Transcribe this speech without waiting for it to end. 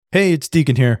Hey, it's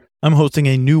Deacon here. I'm hosting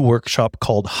a new workshop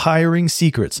called Hiring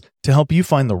Secrets to help you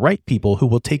find the right people who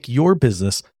will take your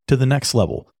business to the next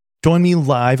level. Join me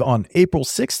live on April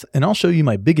 6th, and I'll show you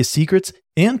my biggest secrets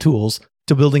and tools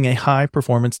to building a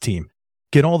high-performance team.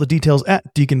 Get all the details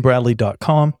at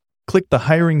deaconbradley.com. Click the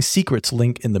Hiring Secrets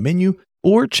link in the menu,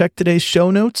 or check today's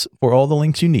show notes for all the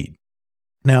links you need.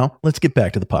 Now, let's get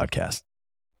back to the podcast.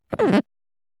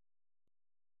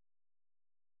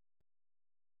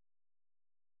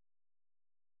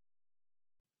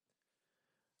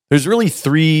 There's really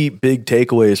three big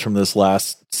takeaways from this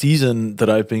last season that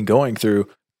I've been going through.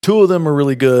 Two of them are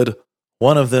really good.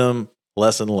 One of them,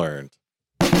 lesson learned.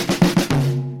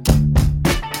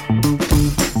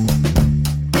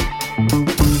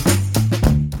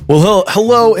 Well,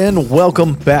 hello and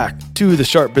welcome back to the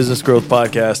Sharp Business Growth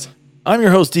Podcast. I'm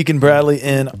your host, Deacon Bradley,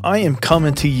 and I am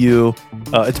coming to you.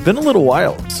 It's been a little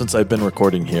while since I've been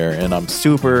recording here, and I'm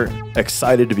super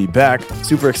excited to be back.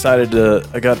 Super excited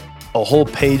I got a whole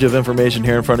page of information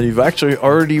here in front of you. I've actually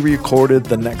already recorded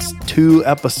the next two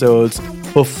episodes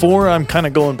before I'm kind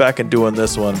of going back and doing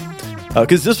this one.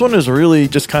 Because this one is really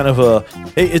just kind of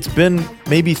it's been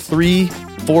maybe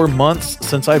 3-4 months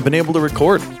since I've been able to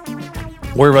record.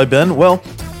 Where have I been? Well,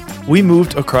 we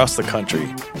moved across the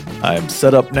country. I'm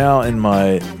set up now in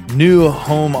my new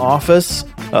home office.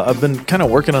 I've been kind of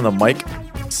working on the mic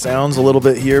sounds a little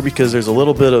bit here because there's a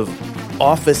little bit of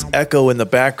office echo in the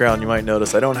background. You might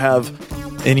notice I don't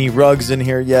have any rugs in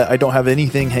here yet. I don't have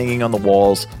anything hanging on the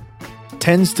walls.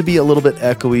 Tends to be a little bit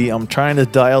echoey. I'm trying to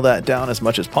dial that down as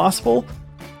much as possible.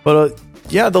 But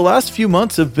the last few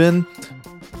months have been,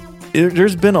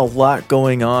 there's been a lot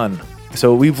going on.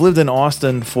 So we've lived in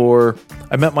Austin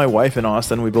I met my wife in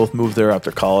Austin. We both moved there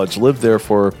after college, lived there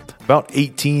for about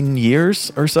 18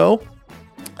 years or so.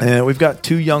 And we've got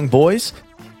two young boys.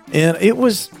 And it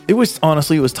was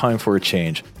honestly, it was time for a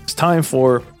change. It's time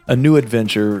for a new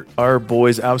adventure. Our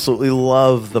boys absolutely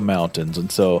love the mountains.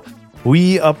 And so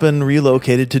we up and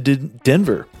relocated to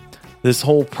Denver. This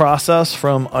whole process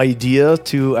from idea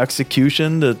to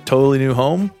execution to totally new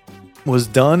home was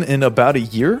done in about a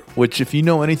year, which if you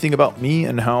know anything about me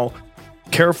and how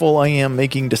careful I am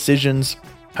making decisions,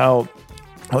 how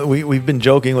we've been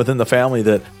joking within the family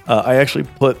that I actually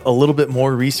put a little bit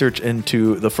more research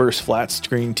into the first flat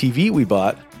screen TV we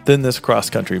bought than this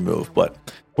cross-country move. But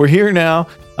we're here now.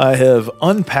 I have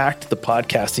unpacked the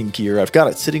podcasting gear. I've got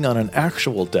it sitting on an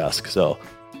actual desk. So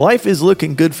life is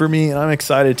looking good for me, and I'm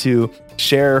excited to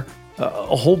share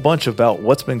a whole bunch about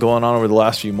what's been going on over the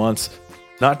last few months,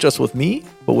 not just with me,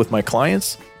 but with my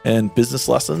clients and business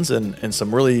lessons and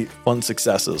some really fun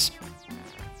successes.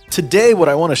 Today, what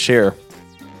I want to share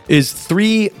is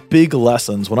 3 big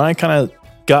lessons. When I kind of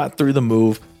got through the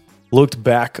move, looked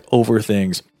back over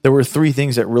things, there were 3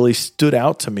 things that really stood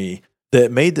out to me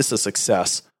that made this a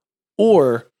success,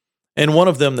 and one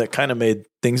of them that kind of made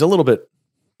things a little bit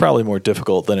probably more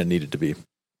difficult than it needed to be.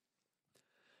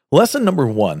 Lesson number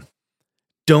 1,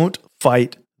 don't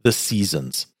fight the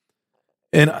seasons.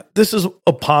 And this is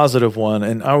a positive one,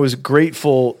 and I was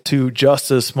grateful to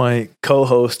Justice, my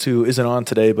co-host, who isn't on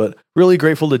today, but really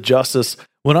grateful to Justice.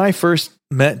 When I first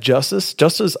met Justice,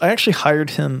 I actually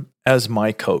hired him as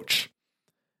my coach.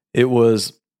 It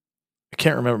was, I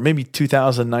can't remember, maybe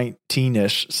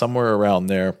 2019-ish, somewhere around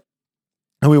there.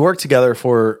 And we worked together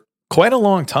for quite a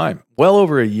long time, well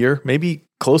over a year, maybe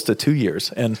close to 2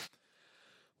 years. And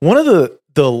one of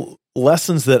the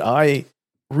lessons that I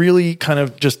really kind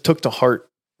of just took to heart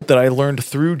that I learned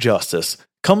through Justice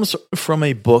comes from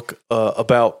a book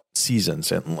about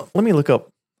seasons. And let me look up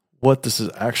what this is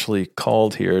actually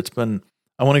called here.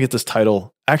 I want to get this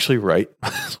title actually right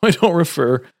so I don't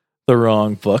refer the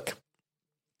wrong book.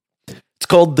 It's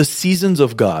called The Seasons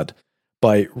of God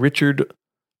by Richard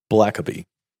Blackaby. If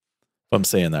I'm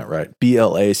saying that right.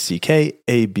 Blackaby.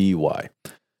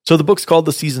 So the book's called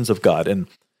The Seasons of God. And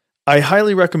I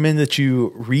highly recommend that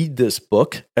you read this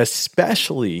book,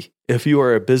 especially if you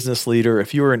are a business leader,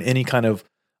 if you are in any kind of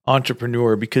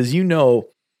entrepreneur, because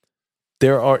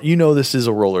this is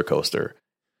a roller coaster.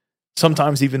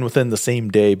 Sometimes even within the same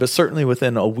day, but certainly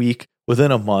within a week,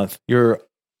 within a month, you're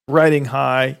riding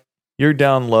high, you're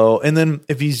down low. And then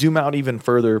if you zoom out even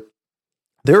further,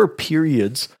 there are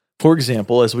periods, for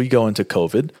example, as we go into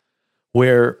COVID,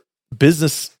 where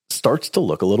business starts to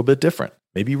look a little bit different.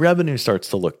 Maybe revenue starts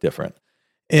to look different.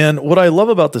 And what I love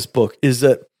about this book is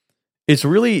that it's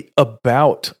really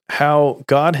about how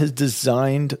God has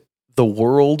designed the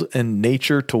world and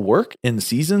nature to work in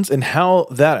seasons and how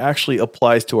that actually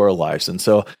applies to our lives. And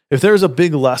so if there's a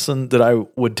big lesson that I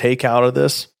would take out of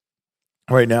this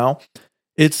right now,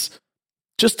 it's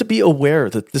just to be aware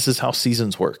that this is how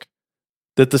seasons work.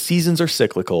 that the seasons are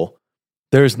cyclical.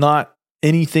 There's not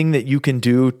anything that you can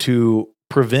do to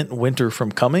prevent winter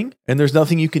from coming, and there's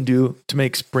nothing you can do to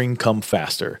make spring come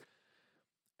faster.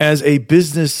 As a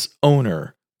business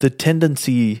owner, the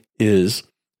tendency is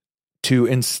to,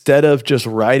 instead of just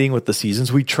riding with the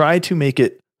seasons, we try to make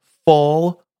it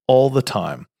fall all the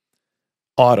time.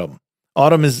 Autumn.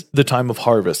 Autumn is the time of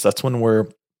harvest. That's when we're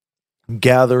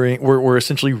gathering, we're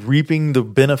essentially reaping the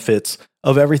benefits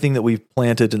of everything that we've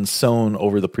planted and sown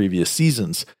over the previous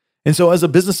seasons. And so as a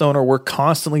business owner, we're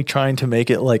constantly trying to make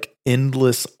it like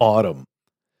endless autumn.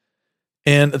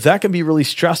 And that can be really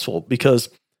stressful because,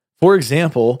 for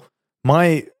example,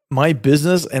 my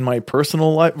business and my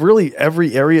personal life, really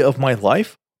every area of my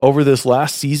life over this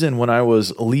last season when I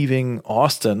was leaving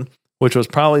Austin, which was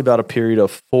probably about a period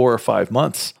of 4 or 5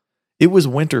 months, it was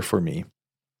winter for me.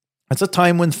 It's a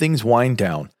time when things wind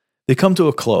down. They come to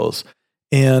a close.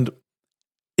 And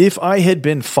if I had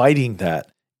been fighting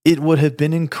that, it would have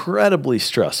been incredibly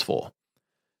stressful.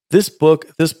 This book,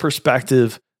 this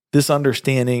perspective, this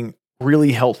understanding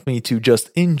really helped me to just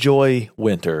enjoy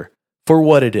winter for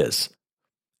what it is.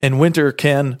 And winter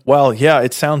can, well, yeah,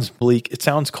 it sounds bleak, it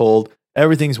sounds cold,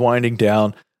 everything's winding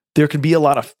down. There can be a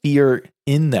lot of fear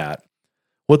in that.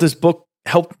 What this book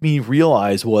helped me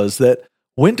realize was that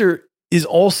winter is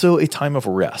also a time of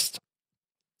rest.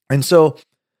 And so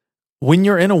when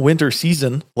you're in a winter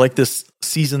season, like this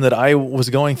season that I was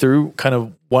going through, kind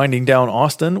of winding down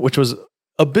Austin, which was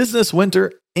a business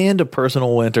winter and a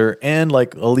personal winter and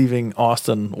like a leaving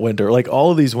Austin winter, like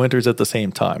all of these winters at the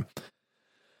same time.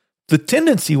 The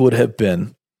tendency would have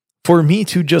been for me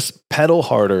to just pedal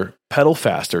harder, pedal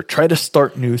faster, try to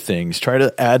start new things, try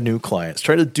to add new clients,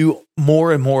 try to do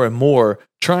more and more and more,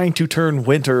 trying to turn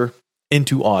winter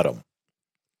into autumn.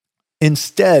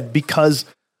 Instead, because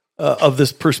of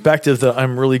this perspective that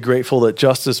I'm really grateful that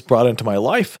Justice brought into my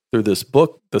life through this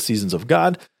book, The Seasons of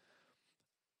God,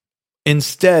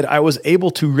 instead, I was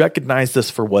able to recognize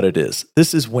this for what it is.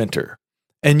 This is winter.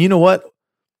 And you know what?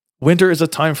 Winter is a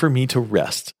time for me to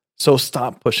rest. So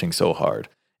stop pushing so hard.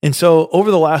 And so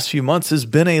over the last few months has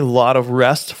been a lot of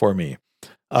rest for me.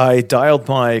 I dialed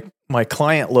my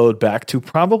client load back to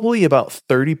probably about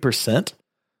 30%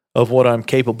 of what I'm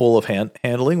capable of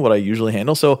handling, what I usually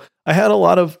handle. So I had a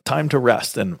lot of time to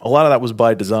rest, and a lot of that was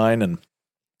by design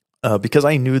and because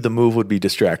I knew the move would be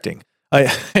distracting.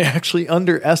 I actually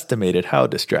underestimated how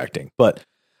distracting, but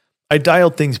I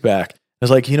dialed things back. I was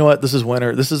like, you know what? This is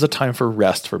winter. This is a time for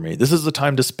rest for me. This is the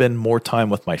time to spend more time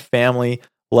with my family,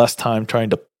 less time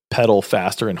trying to pedal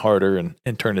faster and harder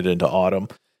and turn it into autumn.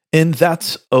 And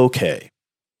that's okay.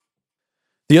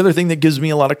 The other thing that gives me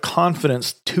a lot of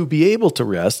confidence to be able to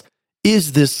rest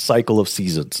is this cycle of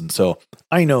seasons. And so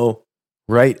I know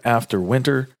right after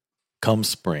winter comes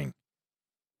spring.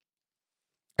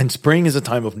 And spring is a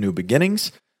time of new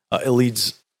beginnings. It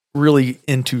leads really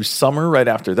into summer right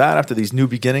after that. After these new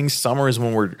beginnings, summer is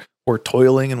when we're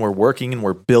toiling and we're working and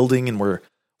we're building and we're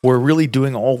really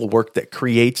doing all the work that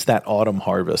creates that autumn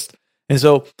harvest. And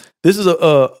so this is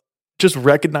just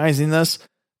recognizing this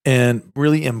and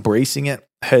really embracing it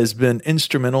has been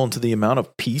instrumental into the amount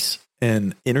of peace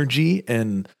and energy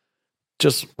and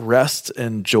just rest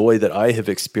and joy that I have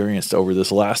experienced over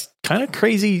this last kind of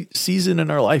crazy season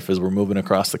in our life as we're moving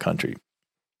across the country.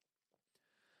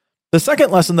 The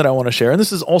second lesson that I want to share, and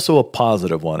this is also a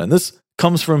positive one, and this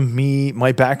comes from me,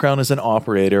 my background as an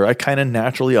operator, I kind of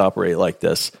naturally operate like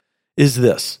this, is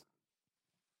this.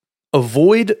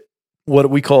 Avoid what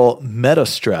we call meta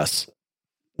stress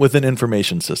with an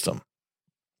information system.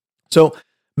 So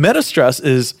meta stress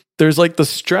is, there's like the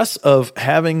stress of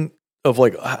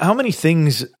like how many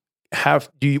things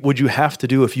would you have to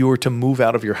do if you were to move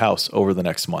out of your house over the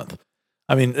next month?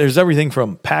 I mean, there's everything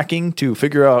from packing to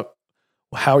figure out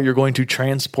how you're going to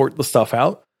transport the stuff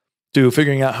out, to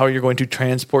figuring out how you're going to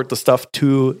transport the stuff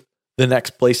to the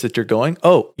next place that you're going.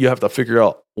 Oh, you have to figure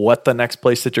out what the next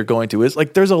place that you're going to is.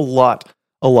 Like there's a lot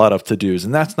of to-dos,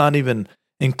 and that's not even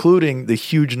including the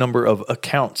huge number of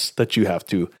accounts that you have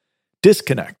to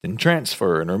disconnect and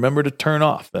transfer and remember to turn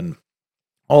off and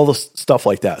all the stuff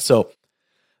like that. So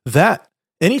that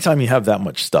anytime you have that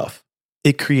much stuff,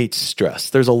 it creates stress.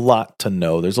 There's a lot to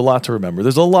know. There's a lot to remember.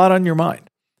 There's a lot on your mind.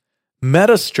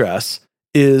 Meta stress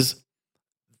is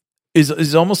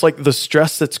almost like the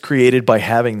stress that's created by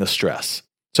having the stress.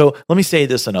 So let me say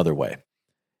this another way.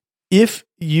 If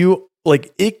you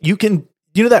like it, you can,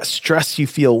 that stress you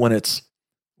feel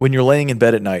when you're laying in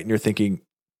bed at night and you're thinking,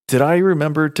 did I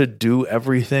remember to do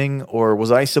everything? Or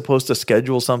was I supposed to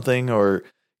schedule something? Or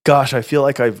gosh, I feel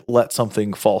like I've let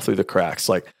something fall through the cracks.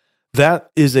 Like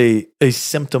that is a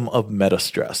symptom of meta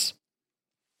stress.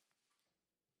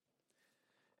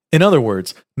 In other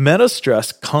words, meta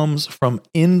stress comes from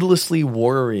endlessly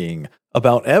worrying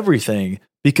about everything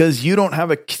because you don't have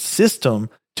a system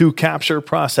to capture,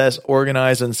 process,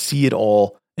 organize, and see it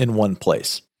all in one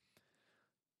place.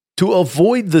 To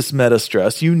avoid this meta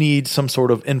stress, you need some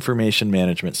sort of information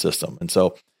management system. And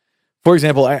so, for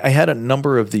example, I had a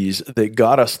number of these that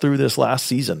got us through this last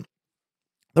season.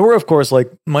 There were, of course,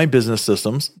 like my business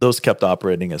systems, those kept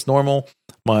operating as normal.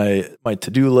 My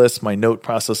to-do list, my note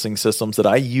processing systems that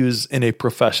I use in a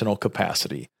professional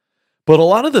capacity. But a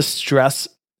lot of the stress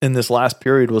in this last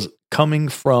period was coming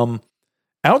from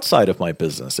outside of my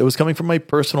business. It was coming from my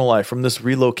personal life, from this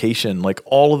relocation, like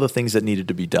all of the things that needed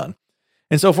to be done.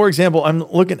 And so, for example, I'm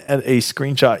looking at a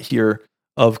screenshot here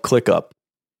of ClickUp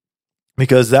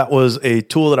because that was a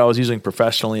tool that I was using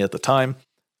professionally at the time.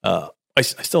 I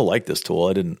still like this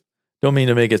tool. Don't mean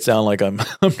to make it sound like I'm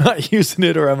not using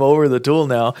it or I'm over the tool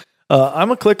now.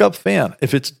 I'm a ClickUp fan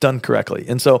if it's done correctly.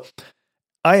 And so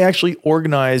I actually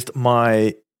organized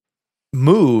my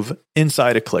move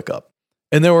inside of ClickUp.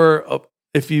 And there were,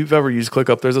 if you've ever used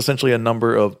ClickUp, there's essentially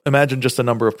imagine just a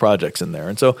number of projects in there.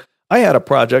 And so I had a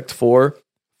project for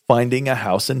finding a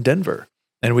house in Denver.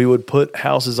 And we would put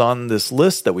houses on this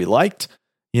list that we liked.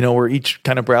 We're each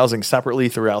kind of browsing separately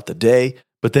throughout the day.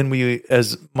 But then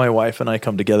as my wife and I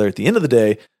come together at the end of the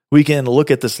day, we can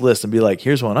look at this list and be like,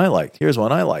 here's one I liked. Here's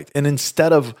one I liked. And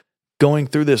instead of going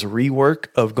through this rework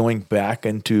of going back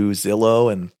into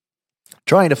Zillow and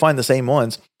trying to find the same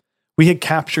ones, we had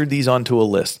captured these onto a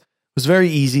list. It was very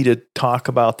easy to talk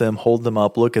about them, hold them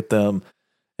up, look at them,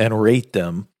 and rate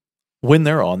them when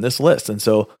they're on this list. And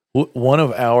so one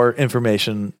of our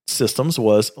information systems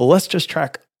was, let's just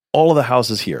track all of the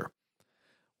houses here.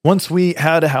 Once we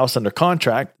had a house under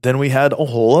contract, then we had a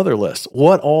whole other list.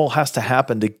 What all has to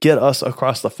happen to get us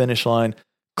across the finish line,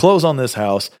 close on this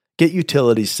house, get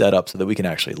utilities set up so that we can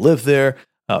actually live there,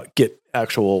 get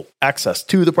actual access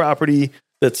to the property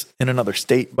that's in another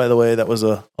state, by the way. That was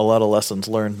a lot of lessons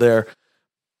learned there.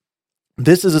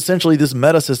 This is essentially, this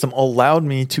meta system allowed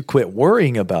me to quit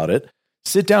worrying about it,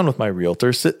 sit down with my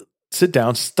realtor, sit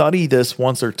down, study this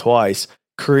once or twice,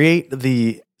 create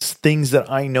the things that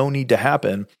I know need to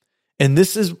happen. And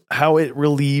this is how it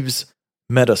relieves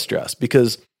meta stress.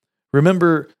 Because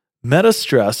remember, meta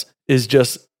stress is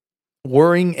just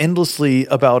worrying endlessly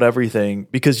about everything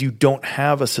because you don't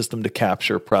have a system to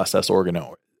capture, process,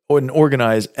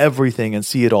 organize everything and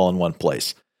see it all in one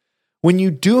place. When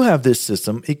you do have this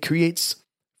system, it creates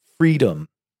freedom.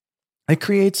 It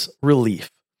creates relief.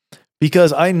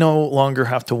 Because I no longer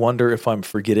have to wonder if I'm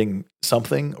forgetting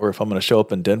something or if I'm going to show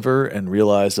up in Denver and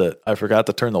realize that I forgot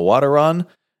to turn the water on.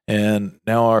 And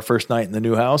now our first night in the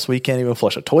new house, we can't even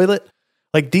flush a toilet.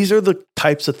 Like, these are the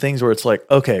types of things where it's like,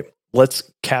 okay, let's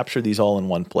capture these all in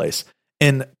one place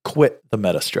and quit the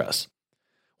meta stress.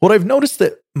 What I've noticed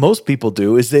that most people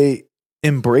do is they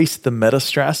embrace the meta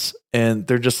stress and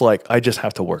they're just like, I just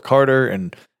have to work harder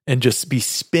and just be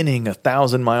spinning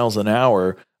 1,000 miles an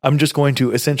hour. I'm just going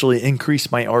to essentially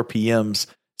increase my RPMs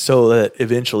so that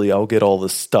eventually I'll get all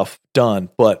this stuff done.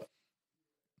 But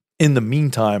in the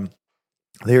meantime,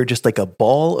 they're just like a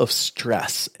ball of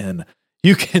stress and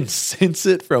you can sense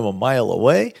it from a mile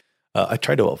away. I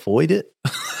try to avoid it.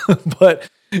 But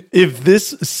if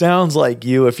this sounds like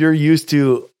you, if you're used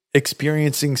to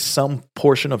experiencing some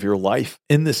portion of your life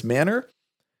in this manner,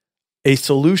 a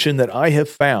solution that I have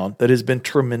found that has been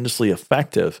tremendously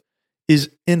effective is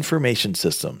information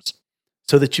systems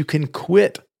so that you can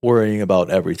quit worrying about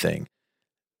everything.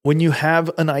 When you have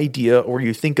an idea or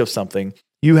you think of something,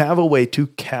 you have a way to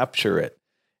capture it.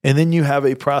 And then you have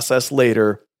a process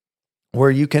later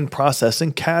where you can process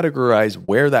and categorize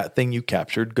where that thing you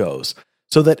captured goes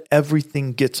so that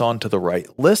everything gets onto the right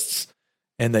lists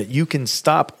and that you can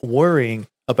stop worrying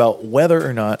about whether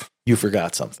or not you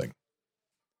forgot something.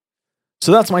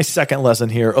 So that's my second lesson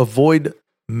here. Avoid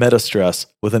meta stress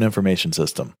with an information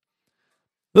system.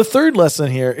 The third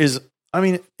lesson here is,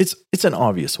 it's an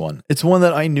obvious one. It's one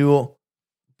that I knew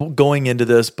going into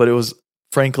this, but it was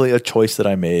frankly a choice that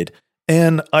I made.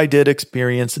 And I did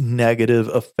experience negative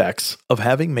effects of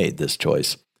having made this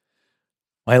choice.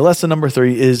 My lesson number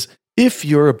 3 is, if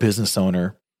you're a business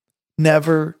owner,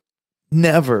 never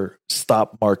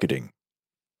stop marketing.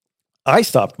 I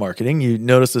stopped marketing. You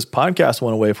notice this podcast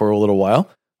went away for a little while.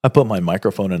 I put my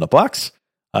microphone in a box.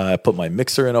 I put my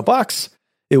mixer in a box.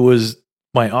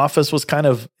 My office was kind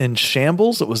of in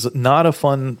shambles. It was not a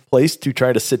fun place to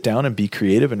try to sit down and be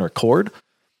creative and record.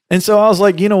 And so I was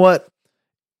like, you know what?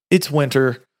 It's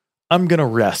winter. I'm going to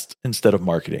rest instead of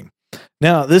marketing.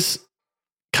 Now, this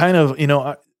kind of,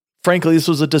 frankly, this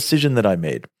was a decision that I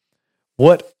made.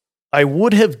 What I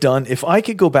would have done, if I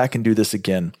could go back and do this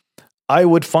again, I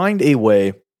would find a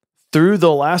way through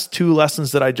the last 2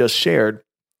 lessons that I just shared,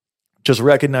 just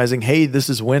recognizing, hey, this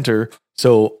is winter.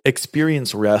 So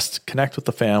experience rest, connect with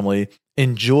the family,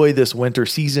 enjoy this winter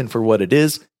season for what it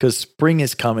is, because spring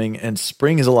is coming and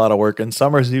spring is a lot of work and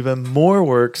summer is even more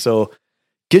work. So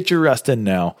get your rest in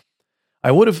now.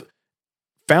 I would have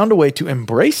found a way to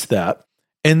embrace that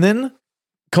and then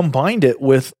combined it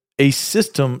with a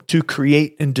system to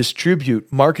create and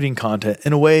distribute marketing content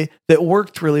in a way that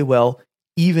worked really well,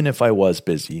 even if I was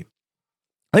busy.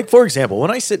 Like, for example,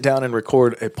 when I sit down and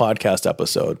record a podcast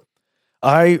episode,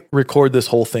 I record this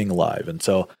whole thing live. And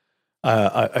so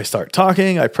I start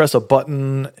talking, I press a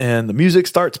button and the music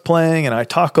starts playing and I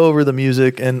talk over the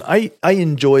music, and I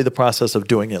enjoy the process of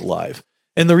doing it live.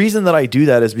 And the reason that I do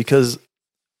that is because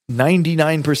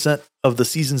 99% of the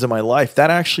seasons of my life, that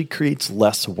actually creates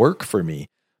less work for me.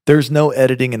 There's no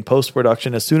editing and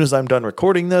post-production. As soon as I'm done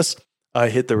recording this, I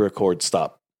hit the record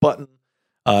stop button,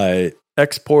 I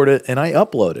export it, and I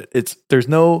upload it. There's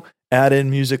no add in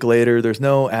music later. There's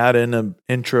no add in an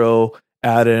intro,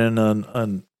 add in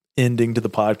an ending to the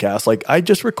podcast. Like, I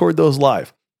just record those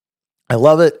live. I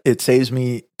love it. It saves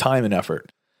me time and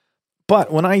effort.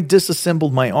 But when I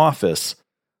disassembled my office,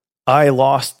 I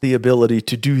lost the ability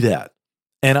to do that.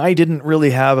 And I didn't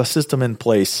really have a system in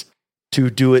place to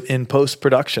do it in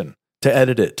post-production, to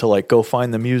edit it, to like go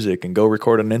find the music and go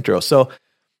record an intro. So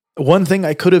one thing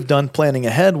I could have done planning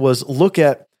ahead was look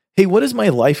at, hey, what is my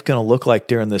life going to look like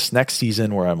during this next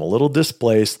season where I'm a little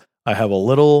displaced? I have a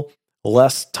little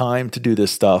less time to do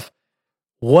this stuff.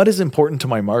 What is important to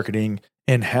my marketing,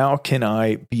 and how can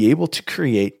I be able to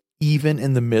create even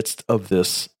in the midst of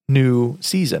this new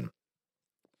season?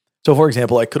 So, for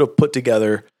example, I could have put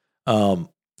together an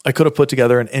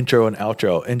intro and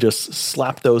outro and just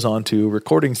slap those onto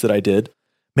recordings that I did,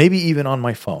 maybe even on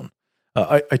my phone.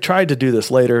 I tried to do this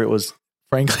later. It was,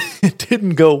 frankly, it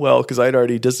didn't go well because I'd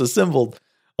already disassembled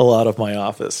a lot of my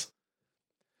office.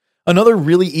 Another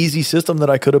really easy system that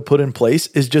I could have put in place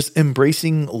is just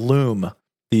embracing Loom,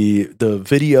 the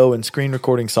video and screen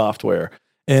recording software.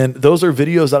 And those are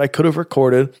videos that I could have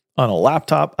recorded on a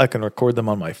laptop. I can record them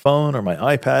on my phone or my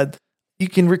iPad. You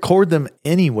can record them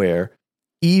anywhere,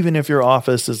 even if your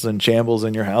office is in shambles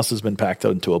and your house has been packed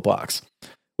into a box.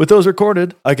 With those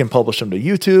recorded, I can publish them to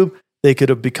YouTube. They could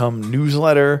have become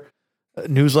newsletters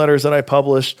that I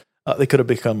published. They could have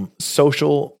become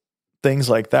social things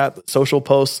like that, social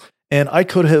posts. And I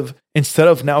could have, instead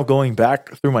of now going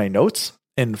back through my notes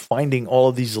and finding all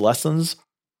of these lessons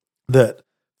that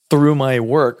through my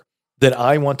work that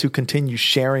I want to continue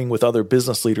sharing with other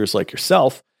business leaders like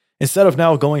yourself, instead of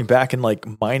now going back and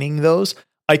like mining those,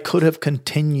 I could have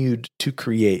continued to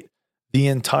create the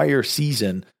entire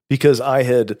season because I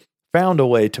had found a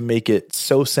way to make it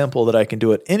so simple that I can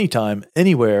do it anytime,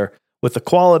 anywhere, with the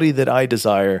quality that I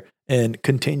desire, and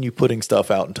continue putting stuff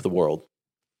out into the world.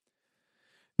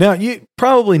 Now, you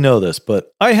probably know this,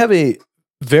 but I have a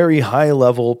very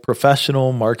high-level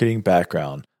professional marketing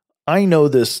background. I know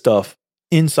this stuff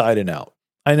inside and out.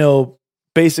 I know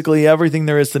basically everything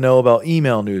there is to know about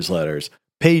email newsletters,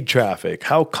 paid traffic,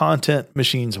 how content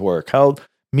machines work, how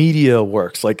media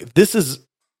works. Like, this is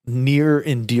near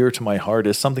and dear to my heart,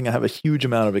 is something I have a huge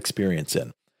amount of experience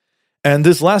in. And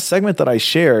this last segment that I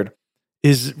shared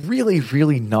is really,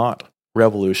 really not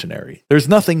revolutionary. There's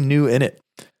nothing new in it.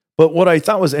 But what I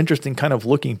thought was interesting, kind of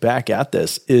looking back at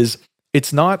this, is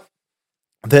it's not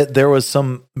that there was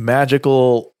some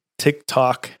magical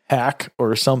TikTok hack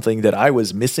or something that I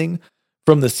was missing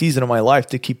from the season of my life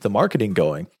to keep the marketing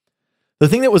going. The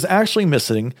thing that was actually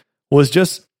missing was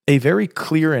just a very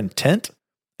clear intent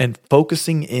and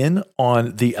focusing in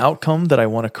on the outcome that I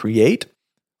want to create.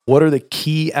 What are the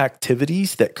key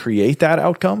activities that create that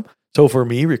outcome? So for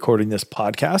me, recording this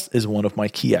podcast is one of my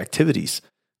key activities.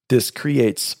 This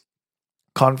creates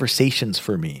conversations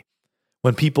for me.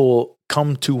 When people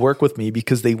come to work with me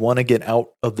because they want to get out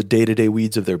of the day-to-day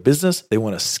weeds of their business, they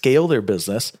want to scale their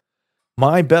business,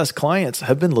 my best clients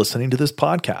have been listening to this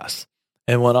podcast.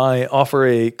 And when I offer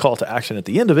a call to action at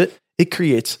the end of it, it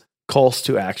creates calls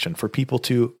to action for people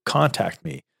to contact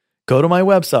me. Go to my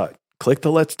website, click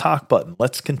the Let's Talk button.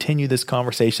 Let's continue this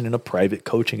conversation in a private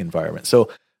coaching environment. So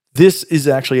this is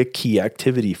actually a key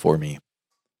activity for me.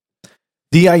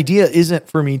 The idea isn't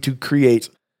for me to create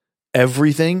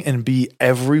everything and be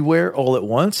everywhere all at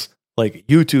once, like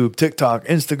YouTube, TikTok,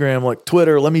 Instagram, like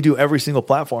Twitter. Let me do every single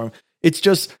platform. It's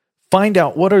just find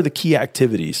out what are the key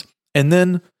activities and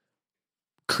then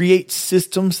create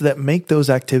systems that make those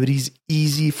activities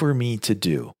easy for me to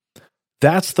do.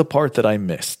 That's the part that I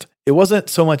missed. It wasn't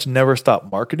so much never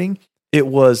stop marketing. It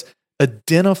was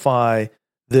identify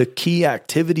the key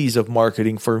activities of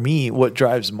marketing for me, what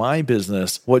drives my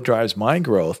business, what drives my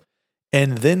growth,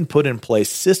 and then put in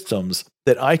place systems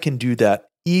that I can do that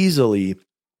easily,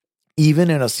 even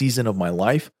in a season of my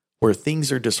life where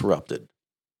things are disrupted.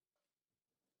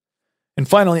 And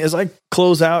finally, as I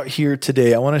close out here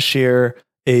today, I want to share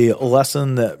a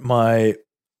lesson that my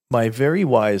very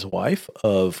wise wife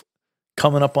of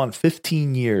coming up on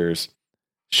 15 years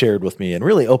shared with me and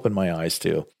really opened my eyes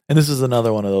to. And this is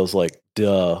another one of those like,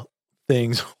 duh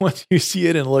things once you see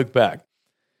it and look back.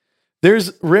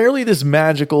 There's rarely this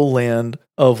magical land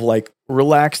of like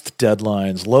relaxed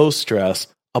deadlines, low stress,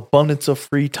 abundance of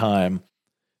free time,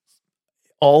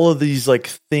 all of these like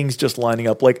things just lining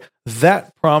up. Like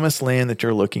that promised land that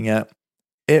you're looking at,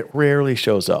 it rarely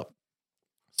shows up.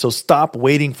 So stop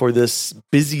waiting for this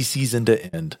busy season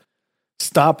to end.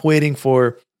 Stop waiting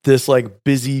for this like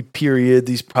busy period,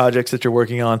 these projects that you're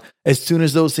working on. As soon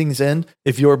as those things end,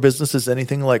 if your business is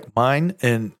anything like mine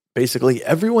and basically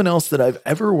everyone else that I've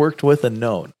ever worked with and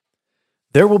known,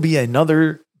 there will be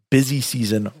another busy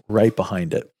season right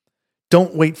behind it.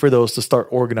 Don't wait for those to start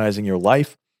organizing your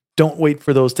life. Don't wait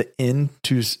for those to end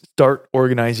to start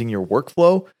organizing your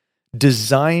workflow.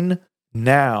 Design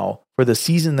now for the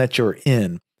season that you're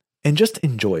in and just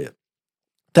enjoy it.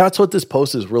 That's what this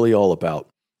post is really all about.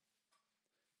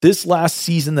 This last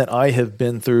season that I have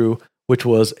been through, which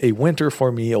was a winter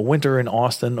for me, a winter in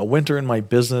Austin, a winter in my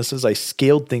business as I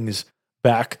scaled things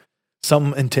back,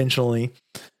 some intentionally,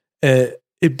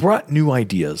 it brought new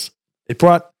ideas. It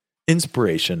brought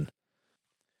inspiration.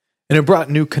 And it brought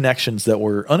new connections that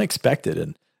were unexpected.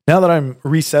 And now that I'm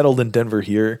resettled in Denver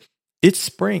here, it's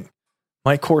spring.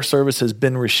 My core service has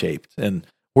been reshaped and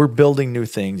we're building new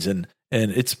things. And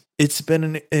it's been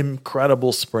an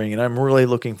incredible spring. And I'm really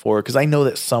looking forward because I know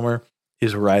that summer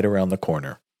is right around the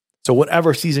corner. So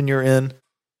whatever season you're in,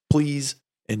 please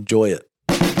enjoy it.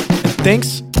 And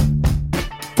thanks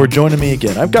for joining me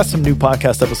again. I've got some new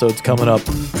podcast episodes coming up.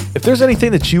 If there's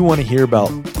anything that you want to hear about,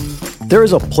 there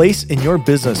is a place in your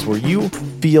business where you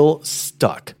feel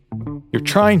stuck. You're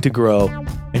trying to grow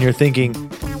and you're thinking,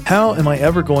 how am I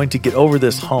ever going to get over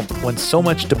this hump when so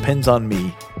much depends on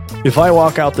me? If I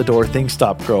walk out the door, things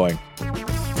stop growing.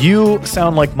 You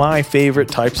sound like my favorite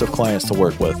types of clients to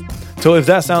work with. So if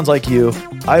that sounds like you,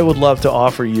 I would love to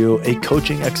offer you a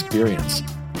coaching experience.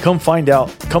 Come find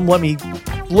out. Come let me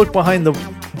look behind the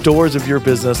doors of your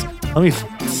business. Let me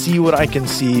see what I can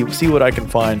see what I can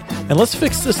find, and let's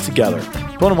fix this together.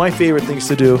 It's one of my favorite things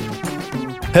to do.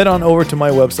 Head on over to my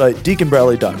website,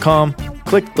 deaconbradley.com,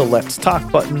 click the Let's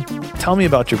Talk button, tell me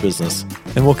about your business,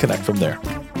 and we'll connect from there.